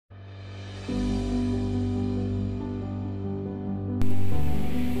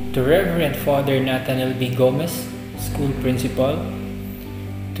to Reverend Father Nathaniel B. Gomez, School Principal,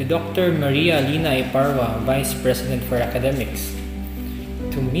 to Dr. Maria Lina Iparwa, Vice President for Academics,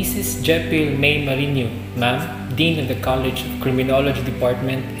 to Mrs. Jepil May Marino, Ma'am, Dean of the College of Criminology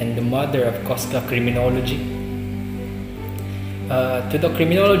Department and the mother of COSCA Criminology, to the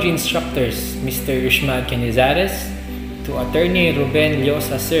criminology instructors, Mr. Yushman Canizares, to Attorney Ruben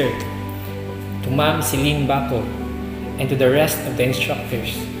Llosa, Sir, to Ma'am Celine Baco, and to the rest of the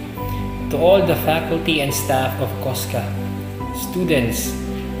instructors, to all the faculty and staff of COSCA, students,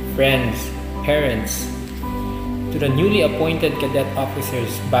 friends, parents, to the newly appointed cadet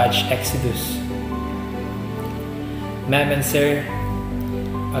officers, Batch Exodus. Ma'am and Sir,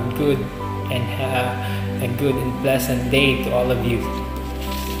 a good and pleasant day to all of you.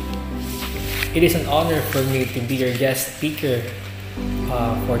 It is an honor for me to be your guest speaker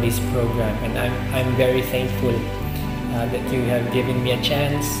for this program, and I'm very thankful that you have given me a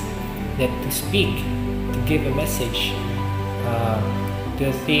chance to speak, to give a message.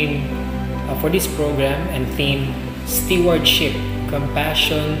 The theme for this program and theme, Stewardship,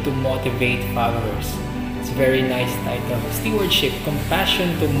 Compassion to Motivate Followers. It's a very nice title. Stewardship,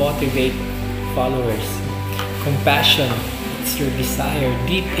 Compassion to Motivate Followers. Compassion, it's your desire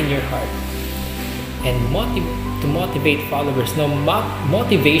deep in your heart. And to motivate followers. Now,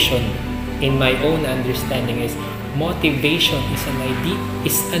 motivation, in my own understanding, is motivation is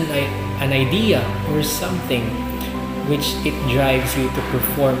an idea or something which it drives you to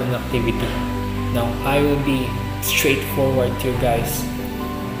perform an activity. Now, I will be straightforward to you guys.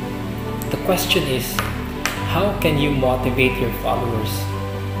 The question is, how can you motivate your followers?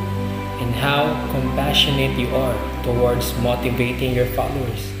 And how compassionate you are towards motivating your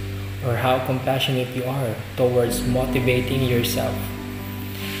followers? Or how compassionate you are towards motivating yourself?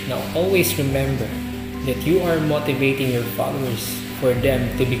 Now, always remember that you are motivating your followers for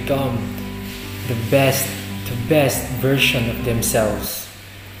them to become the best version of themselves.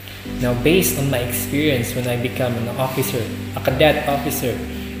 Now, based on my experience when I become an officer, a cadet officer,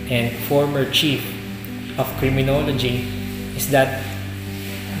 and former chief of criminology, is that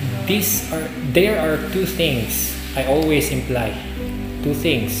there are two things I always imply. Two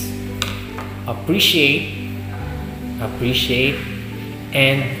things: appreciate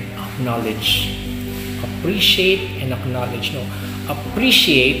and acknowledge. Appreciate and acknowledge. No,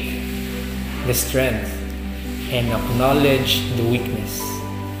 appreciate the strength and acknowledge the weakness.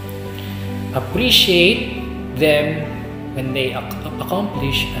 Appreciate them when they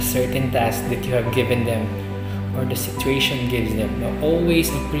accomplish a certain task that you have given them or the situation gives them. Now, always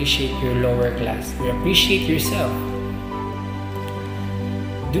appreciate your lower class. Appreciate yourself.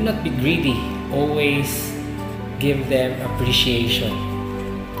 Do not be greedy. Always give them appreciation.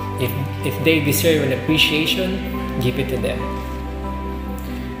 If they deserve an appreciation, give it to them.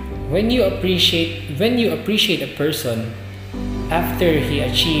 When you appreciate a person after he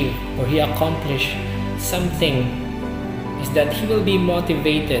achieved or he accomplished something, is that he will be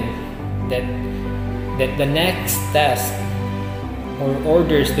motivated that the next task or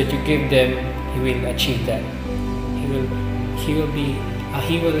orders that you give them, he will achieve that.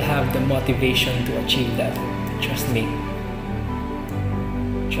 He will have the motivation to achieve that. Trust me.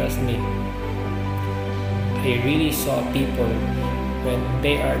 I really saw people, when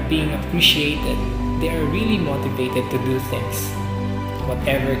they are being appreciated, they are really motivated to do things,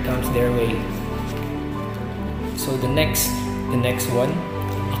 whatever comes their way. So the next one,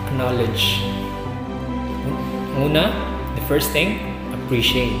 acknowledge. Una, the first thing,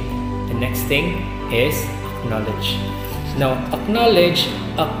 appreciate. The next thing is acknowledge. Now, acknowledge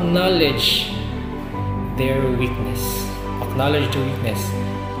their weakness. Acknowledge the weakness.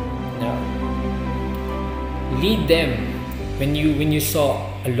 Now, lead them. When you saw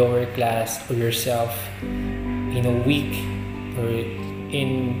a lower class or yourself weak or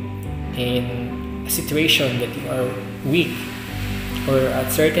in a situation that you are weak, or a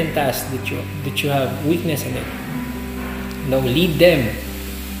certain task that you have weakness in it, now lead them.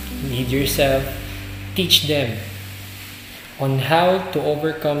 Lead yourself. Teach them on how to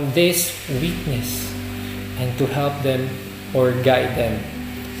overcome this weakness and to help them or guide them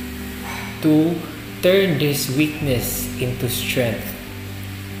to turn this weakness into strength.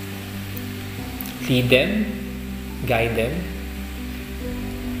 Lead them, guide them,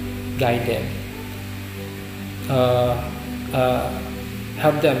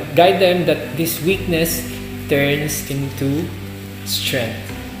 help them, guide them that this weakness turns into strength.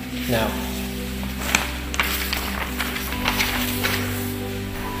 Now,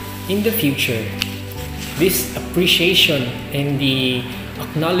 in the future, this appreciation and the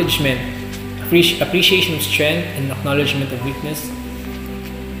appreciation of strength and acknowledgement of weakness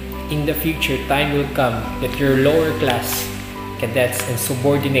in the future, time will come that your lower class cadets and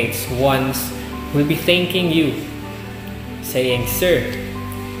subordinates ones will be thanking you, saying, "Sir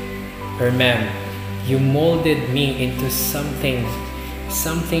or ma'am, you molded me into something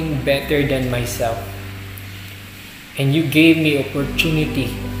better than myself. And you gave me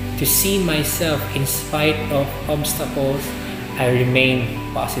opportunity to see myself in spite of obstacles. I remain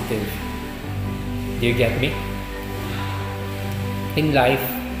positive." Do you get me? In life,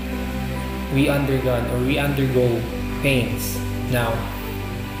 we undergo pains. Now,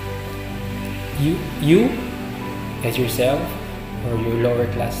 you as yourself or your lower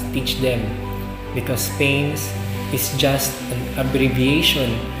class, teach them, because pains is just an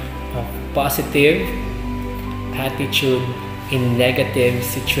abbreviation of positive attitude in negative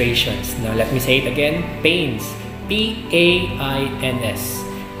situations. Now let me say it again. Pains, P-A-I-N-S,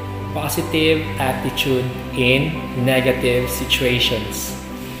 positive attitude in negative situations.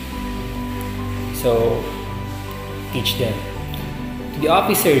 So teach them. To the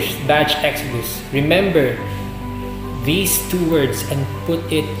officers, Badge Exodus, remember these two words and put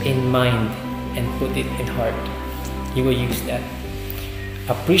it in mind and put it in heart. You will use that.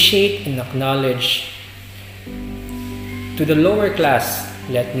 Appreciate and acknowledge. To the lower class,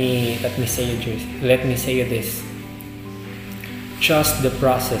 let me say you this. Trust the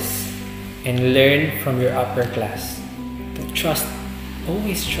process and learn from your upper class.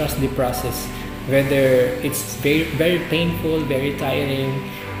 Always trust the process. Whether it's very painful, very tiring.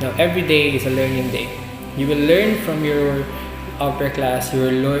 Now every day is a learning day. You will learn from your upper class. You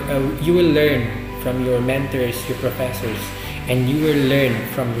will learn from your mentors, your professors, and you will learn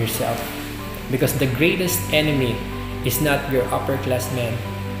from yourself. Because the greatest enemy is not your upperclassmen,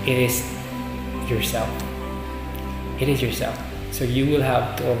 it is yourself. It is yourself. So you will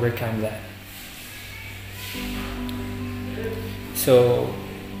have to overcome that. So,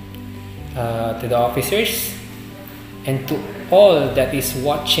 to the officers and to all that is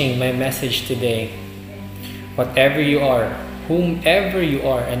watching my message today, whatever you are, whomever you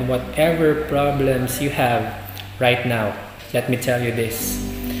are, and whatever problems you have right now, let me tell you this.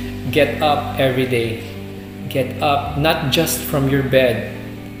 Get up every day. Get up not just from your bed,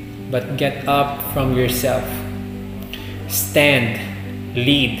 but get up from yourself. Stand,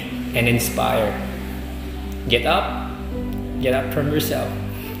 lead, and inspire. Get up from yourself.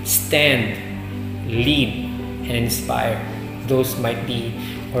 Stand, lead, and inspire. Those might be,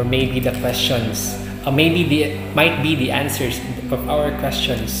 or maybe the questions, or might be the answers of our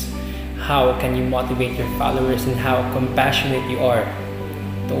questions. How can you motivate your followers, and how compassionate you are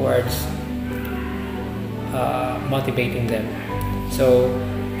towards motivating them. So,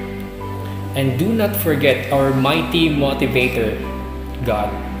 and do not forget our mighty motivator, God.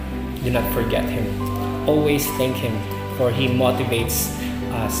 Do not forget Him. Always thank Him, for He motivates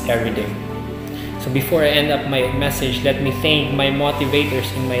us every day. So before I end up my message, let me thank my motivators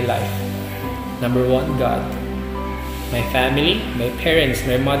in my life. Number one, God. My family, my parents,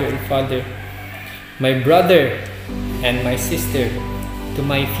 my mother and father, my brother and my sister, to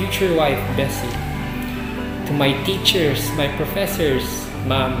my future wife, Bessie, to my teachers, my professors,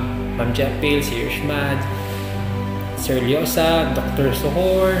 Ma'am Jepil, Sir Ishmad, Sir Lyosa, Dr.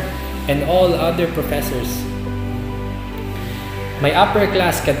 Sohor, and all other professors. My upper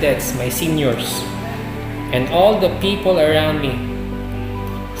class cadets, my seniors, and all the people around me.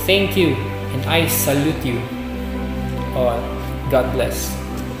 Thank you, and I salute you all. God bless.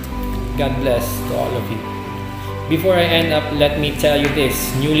 God bless to all of you. Before I end up, let me tell you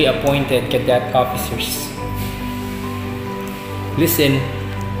this, newly appointed cadet officers. Listen,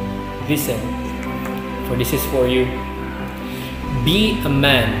 for this is for you. Be a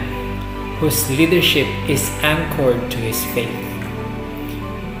man whose leadership is anchored to his faith.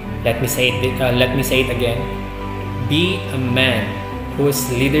 Let me say it again. Be a man whose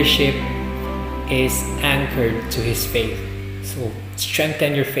leadership is anchored to his faith. So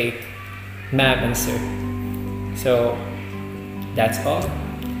strengthen your faith, ma'am and sir. So that's all.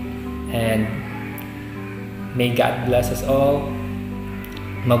 And may God bless us all.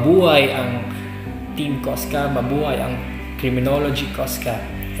 Mabuhay ang Team COSCA, mabuhay ang Criminology COSCA,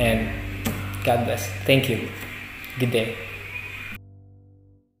 and God bless. Thank you. Good day.